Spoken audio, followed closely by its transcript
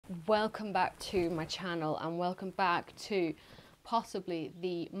Welcome back to my channel and welcome back to possibly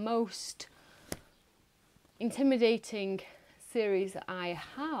the most intimidating series that I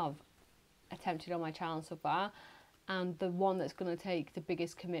have attempted on my channel so far, and the one that's going to take the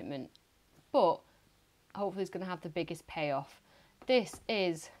biggest commitment, but hopefully it's going to have the biggest payoff. This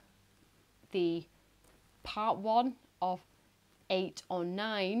is the part 1 of 8 or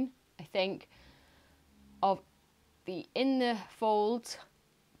 9, I think, of the In the Folds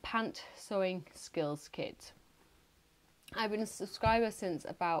pant sewing skills kit. I've been a subscriber since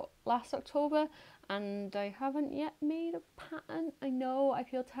about last October and I haven't yet made a pattern. I know, I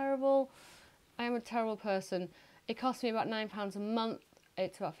feel terrible. I am a terrible person. It cost me about £9 a month.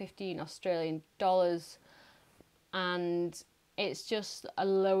 It's about 15 Australian dollars, and it's just a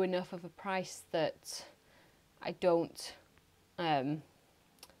low enough of a price that I don't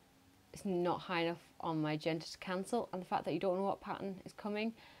it's not high enough on my agenda to cancel. And the fact that you don't know what pattern is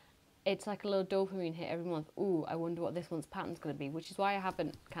coming, it's like a little dopamine hit every month. Ooh, I wonder what this month's pattern's going to be, which is why I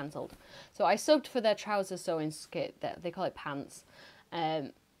haven't cancelled. So I subbed for their trouser sewing kit, they call it pants,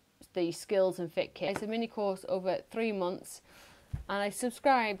 the skills and fit kit. It's a mini course over 3 months, and I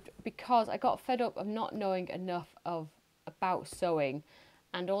subscribed because I got fed up of not knowing enough about sewing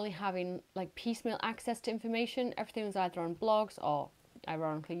and only having like piecemeal access to information. Everything was either on blogs or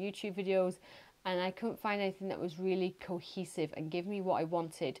ironically YouTube videos, and I couldn't find anything that was really cohesive and give me what I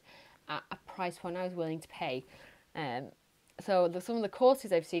wanted at a price point I was willing to pay. So some of the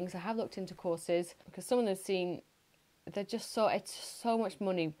courses I've seen, because I have looked into courses, because some of them I've seen, they're just it's so much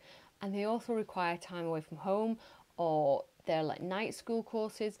money, and they also require time away from home, or they're like night school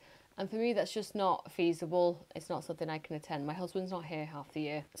courses, and for me that's just not feasible. It's not something I can attend. My husband's not here half the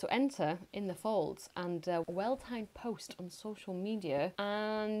year. So enter In the Folds and a well-timed post on social media,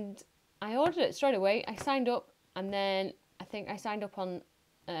 and I ordered it straight away. I signed up, and then I think I signed up on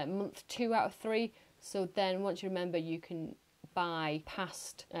month 2 out of 3. So then once you remember, you can buy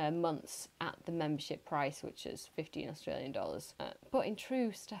past months at the membership price, which is 15 Australian dollars. But in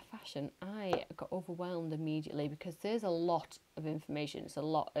true Steph fashion, I got overwhelmed immediately because there's a lot of information. It's a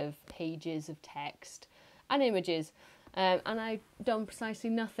lot of pages of text and images. And I've done precisely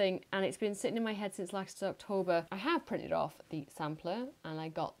nothing, and it's been sitting in my head since last October. I have printed off the sampler, and I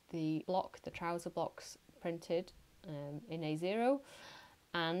got the trouser blocks printed in A0,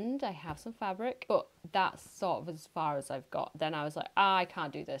 and I have some fabric, but that's sort of as far as I've got. Then I was like, I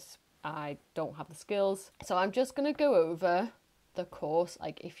can't do this. I don't have the skills. So I'm just going to go over the course.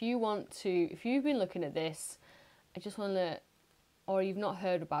 Like, if you've been looking at this, I just want to, or you've not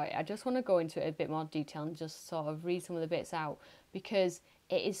heard about it, I just want to go into it a bit more detail and just sort of read some of the bits out, because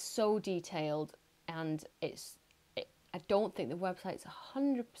it is so detailed, and I don't think the website's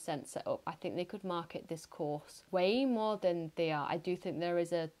 100% set up. I think they could market this course way more than they are. I do think there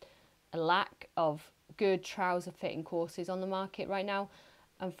is a lack of good trouser fitting courses on the market right now,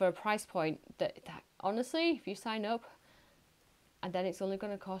 and for a price point that honestly, if you sign up, and then it's only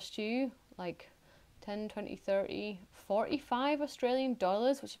going to cost you like 10, 20, 30, 45 Australian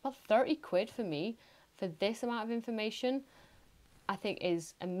dollars, which is about 30 quid for me, for this amount of information, I think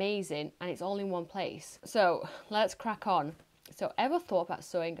is amazing, and it's all in one place. So let's crack on. So, ever thought about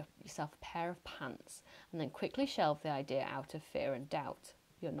sewing yourself a pair of pants and then quickly shelved the idea out of fear and doubt?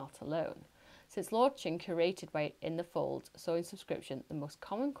 You're not alone. Since launching curated by In the Folds sewing subscription, the most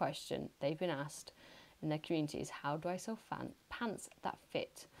common question they've been asked in their community is, how do I sew pants that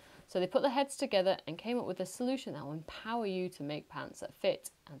fit? So they put their heads together and came up with a solution that will empower you to make pants that fit,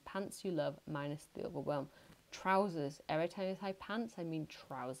 and pants you love minus the overwhelm. Trousers. Every time I say pants, I mean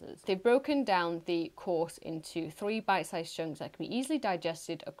trousers. They've broken down the course into 3 bite-sized chunks that can be easily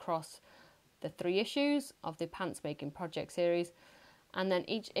digested across the 3 issues of the pants making project series, and then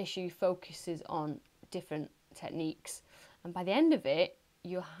each issue focuses on different techniques, and by the end of it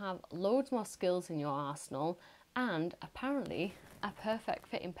you'll have loads more skills in your arsenal, and apparently a perfect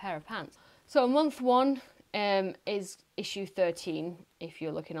fitting pair of pants. So month 1 is issue 13. If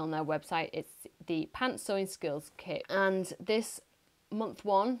you're looking on their website, it's the pants sewing skills kit, and this month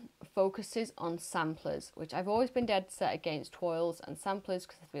 1 focuses on samplers, which I've always been dead set against toiles and samplers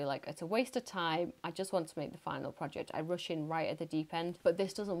because I feel like it's a waste of time. I just want to make the final project. I rush in right at the deep end, but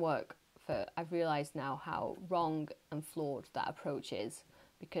this doesn't work. I've realised now how wrong and flawed that approach is,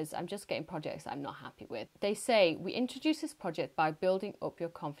 because I'm just getting projects that I'm not happy with. They say, we introduce this project by building up your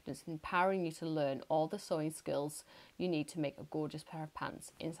confidence and empowering you to learn all the sewing skills you need to make a gorgeous pair of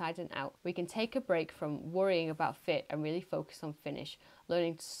pants, inside and out. We can take a break from worrying about fit and really focus on finish,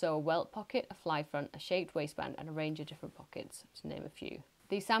 learning to sew a welt pocket, a fly front, a shaped waistband, and a range of different pockets, to name a few.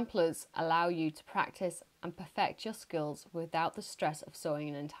 These samplers allow you to practice and perfect your skills without the stress of sewing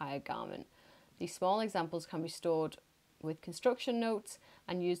an entire garment. These small examples can be stored with construction notes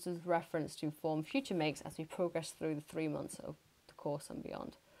and used as reference to inform future makes as we progress through the 3 months of the course and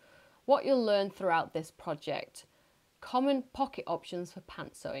beyond. What you'll learn throughout this project: common pocket options for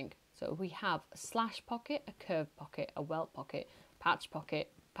pant sewing. So we have a slash pocket, a curved pocket, a welt pocket, patch pocket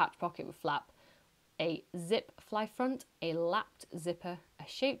with flap, a zip fly front, a lapped zipper, a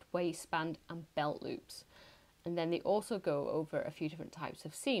shaped waistband and belt loops. And then they also go over a few different types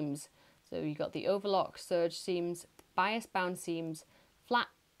of seams. So you've got the overlock serge seams, bias bound seams, flat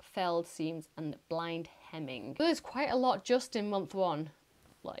felled seams and blind hemming. So there's quite a lot just in month 1,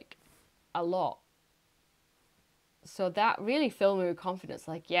 like a lot. So that really filled me with confidence,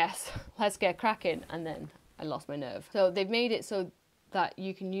 like yes, let's get cracking, and then I lost my nerve. So they've made it so that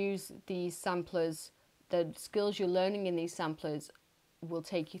you can use these samplers, the skills you're learning in these samplers will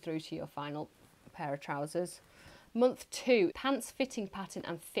take you through to your final pair of trousers. Month 2, pants fitting pattern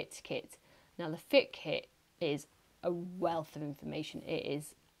and fit kit. Now the fit kit is a wealth of information. It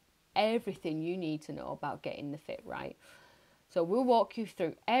is everything you need to know about getting the fit right. So we'll walk you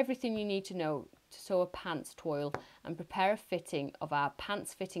through everything you need to know to sew a pants toile and prepare a fitting of our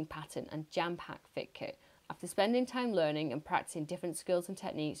pants fitting pattern and jam pack fit kit. After spending time learning and practicing different skills and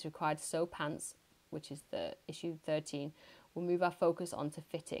techniques required to sew pants, which is the issue 13, we'll move our focus on to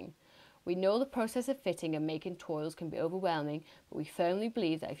fitting. We know the process of fitting and making toiles can be overwhelming, but we firmly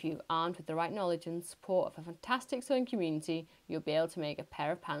believe that if you're armed with the right knowledge and support of a fantastic sewing community, you'll be able to make a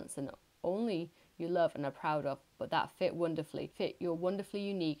pair of pants that not only you love and are proud of, but that fit your wonderfully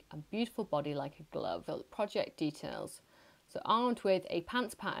unique and beautiful body like a glove. The project details. So armed with a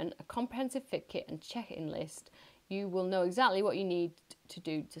pants pattern, a comprehensive fit kit and check-in list, you will know exactly what you need to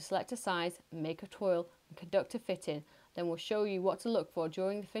do to select a size, make a toile and conduct a fitting. Then we'll show you what to look for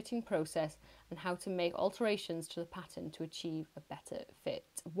during the fitting process and how to make alterations to the pattern to achieve a better fit.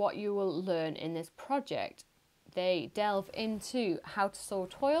 What you will learn in this project, they delve into how to sew a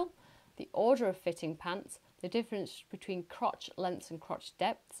toile, the order of fitting pants, the difference between crotch lengths and crotch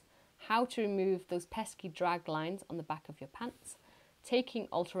depths, how to remove those pesky drag lines on the back of your pants, taking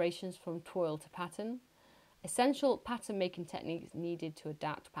alterations from toile to pattern, essential pattern making techniques needed to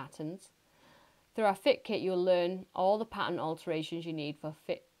adapt patterns. Through our fit kit, you'll learn all the pattern alterations you need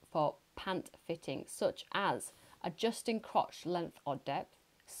for pant fitting, such as adjusting crotch length or depth,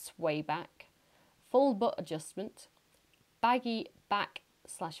 sway back, full butt adjustment, baggy back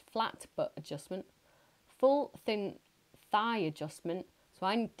 / flat butt adjustment, full thin thigh adjustment. So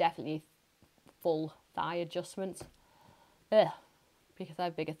I definitely full thigh adjustment, because I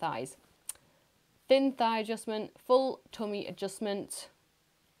have bigger thighs. Thin thigh adjustment, full tummy adjustment,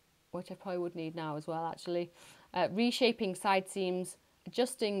 which I probably would need now as well actually. Reshaping side seams,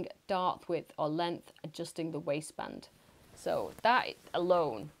 adjusting dart width or length, adjusting the waistband. So that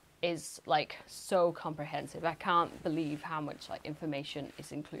alone is like so comprehensive. I can't believe how much like information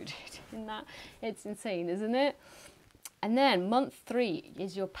is included in that. It's insane, isn't it? And then month 3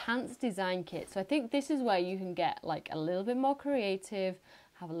 is your pants design kit. So I think this is where you can get like a little bit more creative,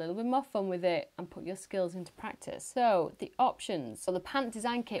 have a little bit more fun with it and put your skills into practice. So the options. So the pant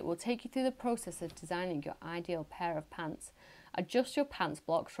design kit will take you through the process of designing your ideal pair of pants. Adjust your pants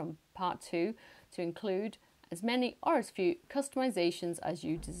blocks from part 2 to include as many or as few customizations as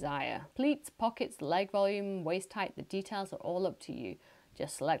you desire. Pleats, pockets, leg volume, waist height, the details are all up to you.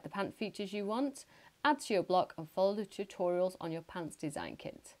 Just select the pant features you want, add to your block and follow the tutorials on your pants design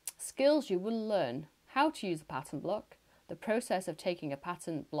kit. Skills you will learn: how to use a pattern block, the process of taking a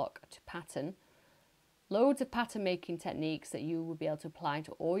pattern block to pattern, loads of pattern making techniques that you will be able to apply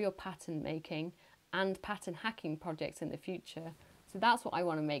to all your pattern making and pattern hacking projects in the future. So that's what I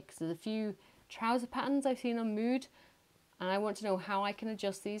want to make, because there's a few trouser patterns I've seen on Mood and I want to know how I can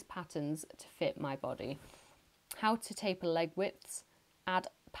adjust these patterns to fit my body. How to taper leg widths, add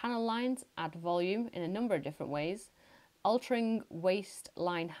panel lines, add volume in a number of different ways, altering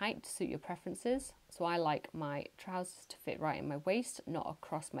waistline height to suit your preferences. So I like my trousers to fit right in my waist, not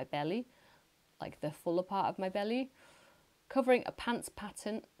across my belly, like the fuller part of my belly. Converting a pants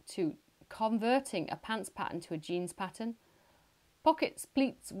pattern to a jeans pattern. Pockets,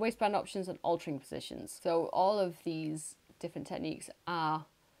 pleats, waistband options and altering positions. So all of these different techniques are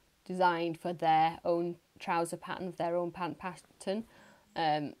designed for their own trouser pattern, their own pant pattern.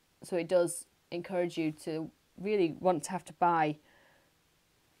 So it does encourage you to really want to have to buy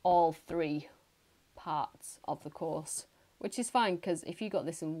all 3 parts of the course, which is fine, because if you got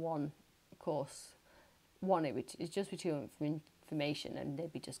this in one course, it would just be too much information and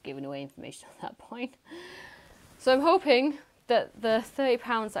they'd be just giving away information at that point. So I'm hoping that the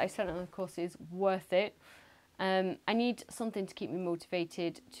 £30 that I spent on the course is worth it. I need something to keep me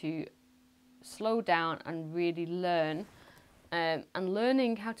motivated to slow down and really learn. And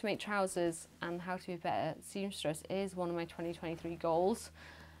learning how to make trousers and how to be a better seamstress is one of my 2023 goals.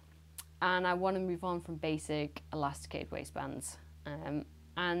 And I want to move on from basic elasticated waistbands.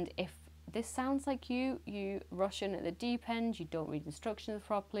 And if this sounds like you rush in at the deep end, you don't read instructions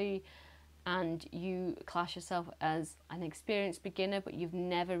properly, and you class yourself as an experienced beginner, but you've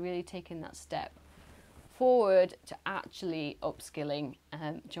never really taken that step forward to actually upskilling,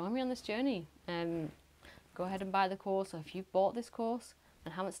 join me on this journey. Go ahead and buy the course, or if you've bought this course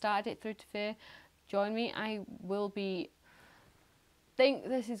and haven't started it through to Fear, join me. I think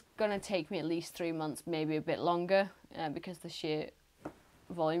this is going to take me at least 3 months, maybe a bit longer, because the sheer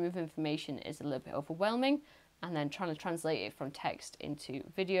volume of information is a little bit overwhelming, and then trying to translate it from text into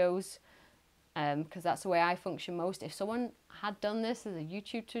videos, because that's the way I function most. If someone had done this as a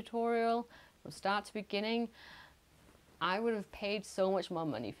YouTube tutorial from start to beginning, I would have paid so much more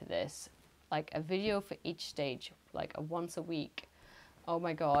money for this, like a video for each stage, like a once a week. Oh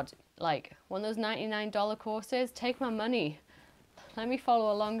my god, like one of those $99 courses, take my money, let me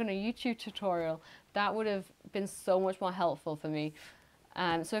follow along on a YouTube tutorial. That would have been so much more helpful for me.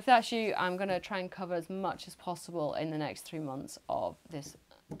 So if that's you, I'm going to try and cover as much as possible in the next 3 months of this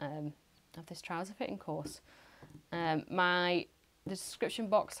trouser fitting course. The description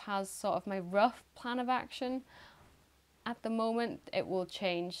box has sort of my rough plan of action. At the moment, it will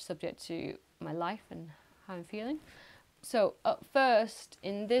change subject to my life and how I'm feeling. So up first,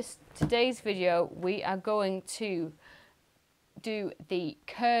 in today's video, we are going to do the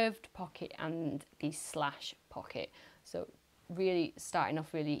curved pocket and the slash pocket. So really starting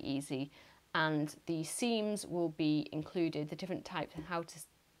off really easy, and the seams will be included, the different types and how to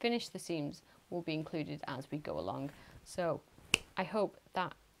finish the seams will be included as we go along. So I hope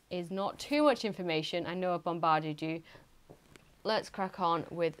that is not too much information. I know I bombarded you. Let's crack on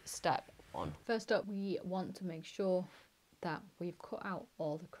with step 1. First up, we want to make sure that we've cut out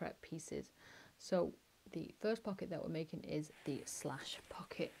all the correct pieces. So the first pocket that we're making is the slash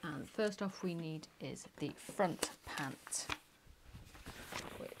pocket, and first off we need is the front pant,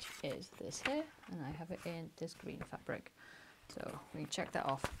 which is this here, and I have it in this green fabric. So we check that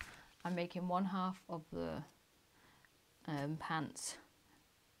off. I'm making one half of the pants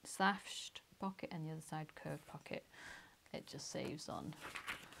slashed pocket and the other side curved pocket. It just saves on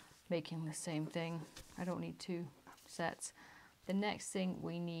making the same thing. I don't need 2 sets. The next thing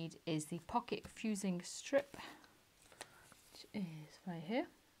we need is the pocket fusing strip, which is right here,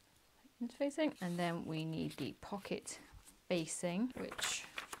 interfacing, and then we need the pocket basing, which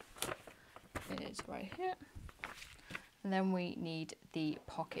is right here, and then we need the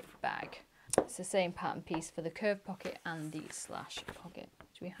pocket bag. It's the same pattern piece for the curved pocket and the slash pocket,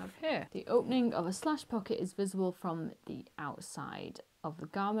 which we have here. The opening of a slash pocket is visible from the outside of the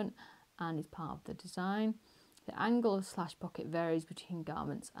garment and is part of the design. The angle of slash pocket varies between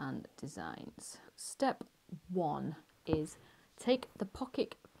garments and designs. Step 1 is take the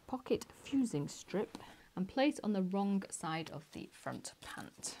pocket fusing strip and place on the wrong side of the front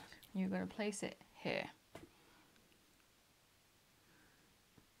pant. You're going to place it here.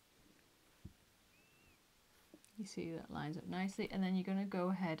 You see that lines up nicely, and then you're going to go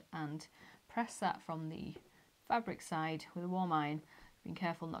ahead and press that from the fabric side with a warm iron, being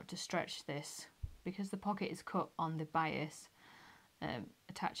careful not to stretch this. Because the pocket is cut on the bias,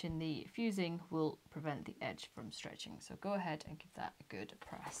 attaching the fusing will prevent the edge from stretching. So go ahead and give that a good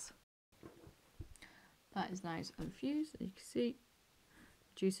press. That is nice and fused, as you can see.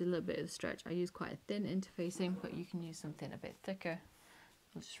 Reduce a little bit of the stretch. I use quite a thin interfacing, but you can use something a bit thicker.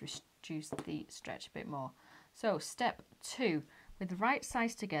 We'll just reduce the stretch a bit more. So step 2, with the right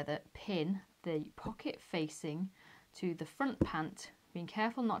sides together, pin the pocket facing to the front pant, being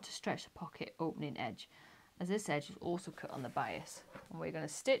careful not to stretch the pocket opening edge, as this edge is also cut on the bias. And we're going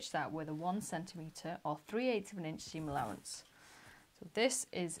to stitch that with a 1 centimetre or 3/8 of an inch seam allowance. So this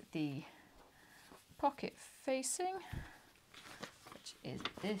is the pocket facing, which is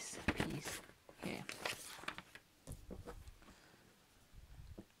this piece here.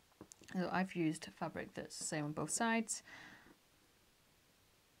 So I've used fabric that's the same on both sides.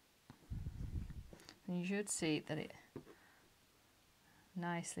 And you should see that it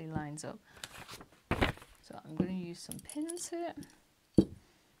nicely lines up. So I'm going to use some pins here,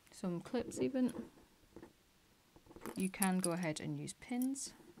 some clips even. You can go ahead and use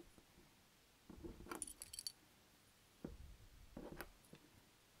pins.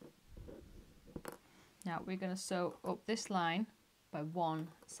 Now we're going to sew up this line by 1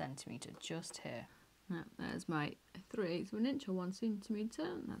 centimetre just here. Now, there's my 3/8 of an inch or 1 centimetre,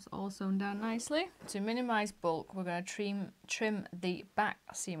 and that's all sewn down nicely. To minimise bulk, we're going to trim the back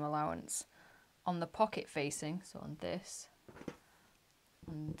seam allowance on the pocket facing, so on this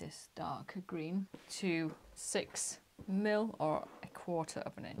darker green, to 6mm or 1/4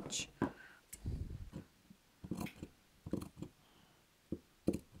 of an inch.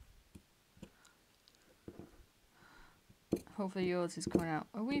 Hopefully yours is coming out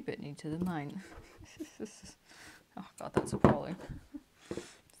a wee bit neater than mine. Oh god, that's appalling.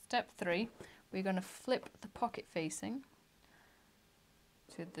 Step 3, we're going to flip the pocket facing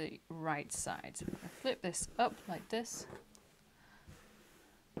to the right side. So we're going to flip this up like this.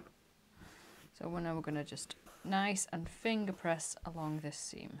 So now we're going to just nice and finger press along this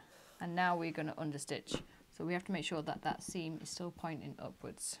seam. And now we're going to understitch. So we have to make sure that that seam is still pointing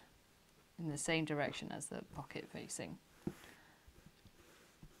upwards in the same direction as the pocket facing.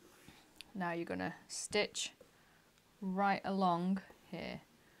 Now you're going to stitch right along here,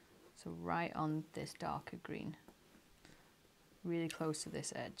 so right on this darker green, really close to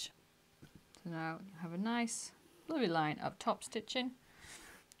this edge. So now you have a nice lovely line of top stitching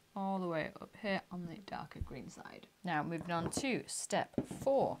all the way up here on the darker green side. Now moving on to step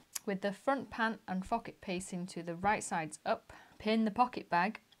 4. With the front pant and pocket facing to the right sides up, pin the pocket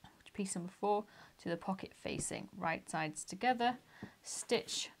bag, piece number 4, to the pocket facing, right sides together.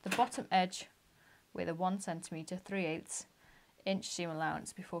 Stitch the bottom edge with a 1 centimetre 3/8 inch seam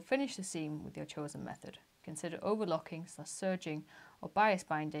allowance before finish the seam with your chosen method. Consider overlocking, serging or bias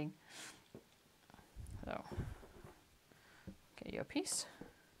binding. So get your piece,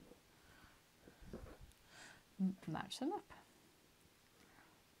 match them up.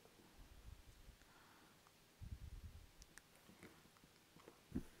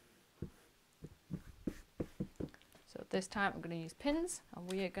 So this time I'm going to use pins, and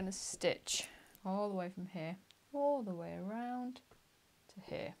we are going to stitch all the way from here, all the way around to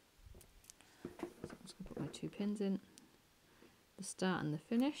here. So I'm just going to put my 2 pins in, the start and the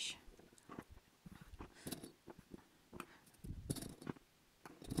finish.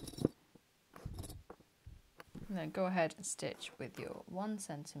 And then go ahead and stitch with your 1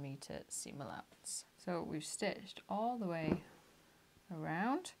 centimetre seam allowance. So we've stitched all the way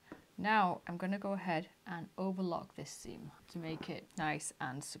around. Now I'm going to go ahead and overlock this seam to make it nice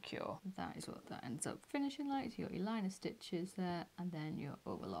and secure. That is what that ends up finishing like. So you got your line of stitches there and then your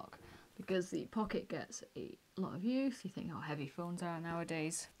overlock. Because the pocket gets a lot of use, you think how heavy phones are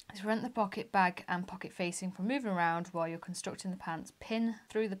nowadays. To prevent the pocket bag and pocket facing from moving around while you're constructing the pants, pin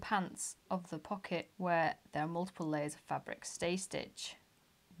through the pants of the pocket where there are multiple layers of fabric. Stay stitch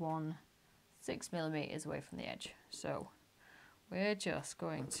 6mm away from the edge. So we're just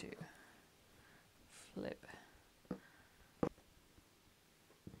going to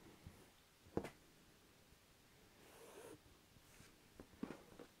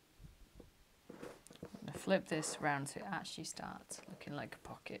flip this round so it actually starts looking like a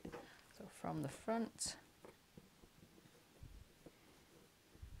pocket. So from the front,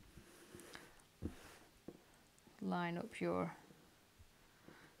 line up your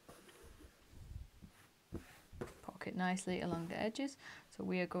pocket nicely along the edges. So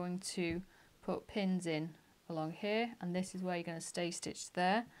we are going to put pins in along here, and this is where you're going to stay stitched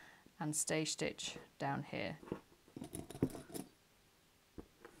there and stay stitch down here.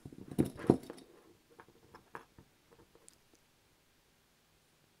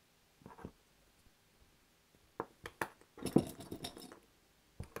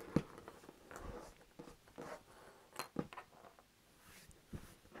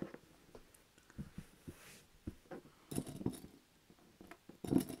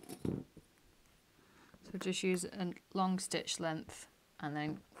 So just use a long stitch length and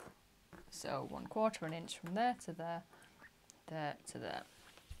then sew 1/4 an inch from there to there, there to there.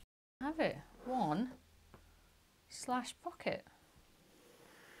 Have it, 1 slash pocket.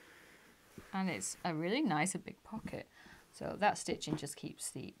 And it's a really nice big pocket. So that stitching just keeps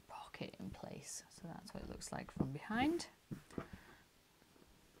the pocket in place. So that's what it looks like from behind.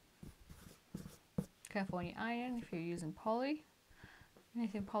 Careful when you iron if you're using poly,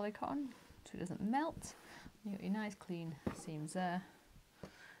 anything poly cotton, so it doesn't melt. You got your nice clean seams there.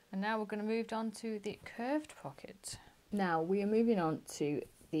 And now we're going to move on to the curved pocket. Now we are moving on to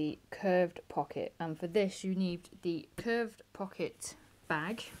the curved pocket, and for this you need the curved pocket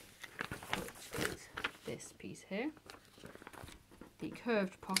bag, which is this piece here. The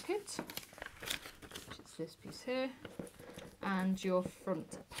curved pocket, which is this piece here, and your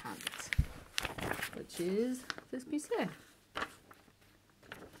front pant, which is this piece here.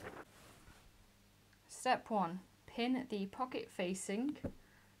 Step 1, pin the pocket facing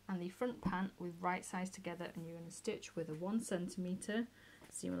and the front pant with right sides together, and you're going to stitch with a 1 centimetre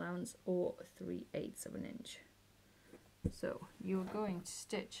seam allowance or 3/8 of an inch. So you're going to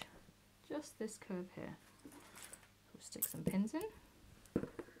stitch just this curve here. We'll stick some pins in.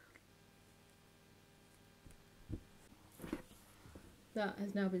 That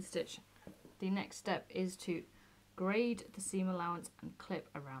has now been stitched. The next step is to grade the seam allowance and clip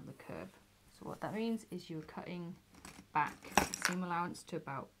around the curve. So what that means is you're cutting back the seam allowance to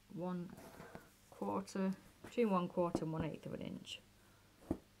about 1/4, between 1/4 and 1/8 of an inch.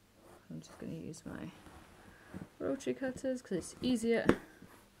 I'm just going to use my rotary cutters because it's easier.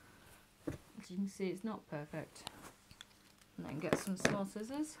 As you can see, it's not perfect. And then get some small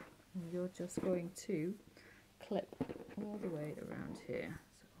scissors, and you're just going to clip all the way around here.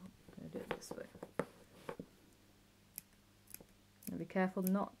 So I'm going to do it this way. Now be careful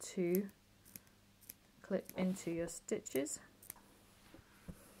not to clip into your stitches.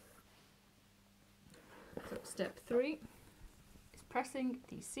 So step 3 is pressing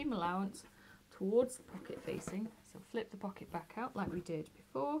the seam allowance towards the pocket facing. So flip the pocket back out like we did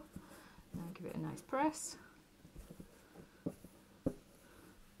before. Now give it a nice press.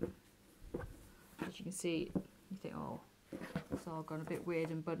 As you can see, you think, oh, it's all gone a bit weird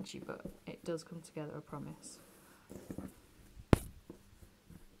and bunchy, but it does come together, I promise.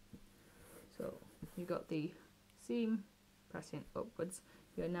 So you've got the seam pressing upwards.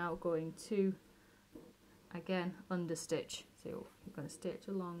 You're now going to, again, understitch. So you're going to stitch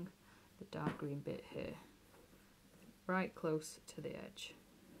along the dark green bit here, right close to the edge.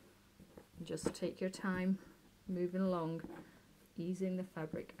 And just take your time moving along, easing the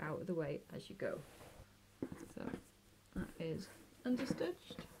fabric out of the way as you go. So that is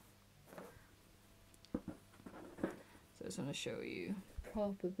understitched. So I just want to show you,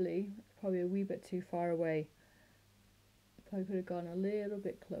 probably a wee bit too far away. Probably could have gone a little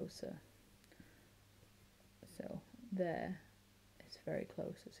bit closer. So there, it's very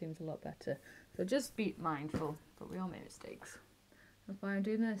close. It seems a lot better. So just be mindful, but we all make mistakes. That's why I'm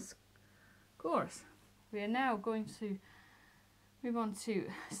doing this course. We are now going to move on to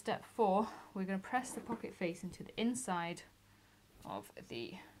step 4. We're going to press the pocket face into the inside of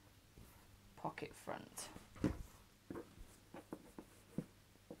the pocket front.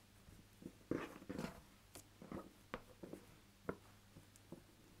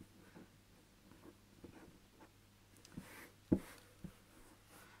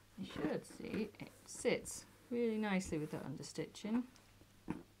 You should see it sits really nicely with that understitching.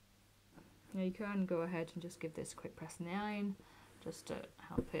 Now you can go ahead and just give this a quick press in the iron just to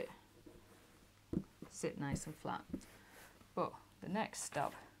help it sit nice and flat. But the next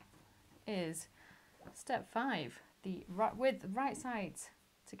step is step 5. With the right sides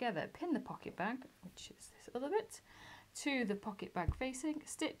together, pin the pocket bag, which is this other bit, to the pocket bag facing.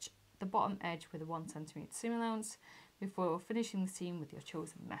 Stitch the bottom edge with a 1 centimetre seam allowance before finishing the seam with your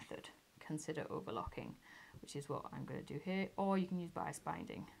chosen method. Consider overlocking, which is what I'm going to do here, or you can use bias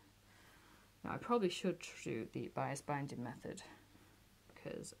binding. Now I probably should do the bias binding method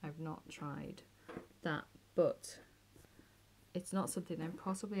because I've not tried that, but it's not something I'm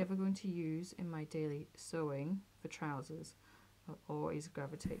possibly ever going to use in my daily sewing for trousers. I'll always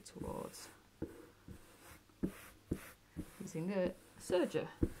gravitate towards using the serger.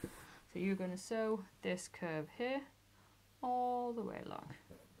 So you're going to sew this curve here all the way along,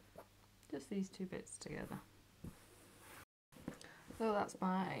 just these two bits together. So that's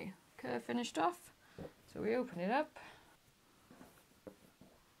my curve finished off. So we open it up.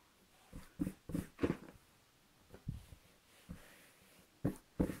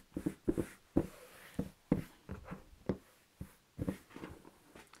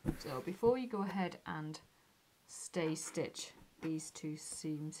 So before you go ahead and stay stitch these two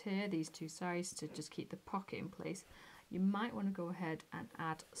seams here, these two sides, to just keep the pocket in place, you might want to go ahead and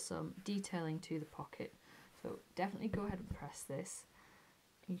add some detailing to the pocket. So definitely go ahead and press this.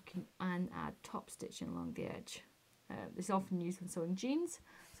 You can add top stitching along the edge. This is often used when sewing jeans.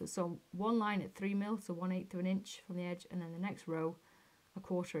 So sew one line at 3 mil, so 1/8 of an inch from the edge, and then the next row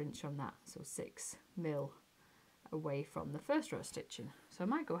 1/4 inch from that, so 6 mil away from the first row of stitching. So I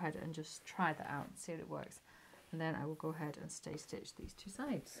might go ahead and just try that out and see if it works, and then I will go ahead and stay stitch these two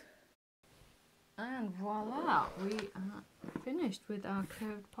sides. And voila, we are finished with our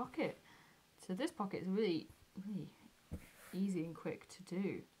curved pocket. So this pocket is really easy and quick to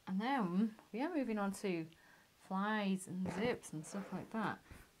do. And then we are moving on to flies and zips and stuff like that.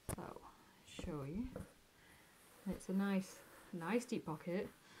 So I'll show you. It's a nice deep pocket.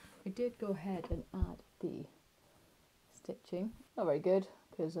 We did go ahead and add the stitching. Not very good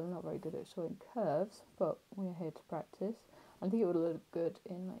because I'm not very good at sewing curves, but we're here to practice. I think it would look good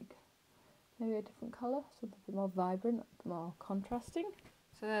in like maybe a different colour, something a bit more vibrant, a bit more contrasting.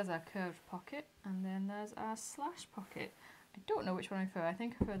 So there's our curved pocket, and then there's our slash pocket. I don't know which one I prefer. I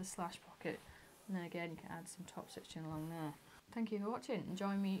think I prefer the slash pocket, and then again you can add some top stitching along there. Thank you for watching, and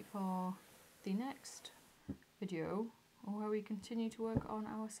join me for the next video where we continue to work on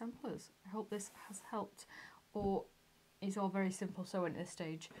our samplers. I hope this has helped, or it's all very simple sewing at this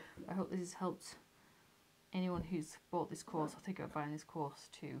stage. I hope this has helped anyone who's bought this course or think about buying this course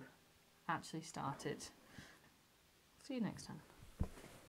to actually start it. See you next time.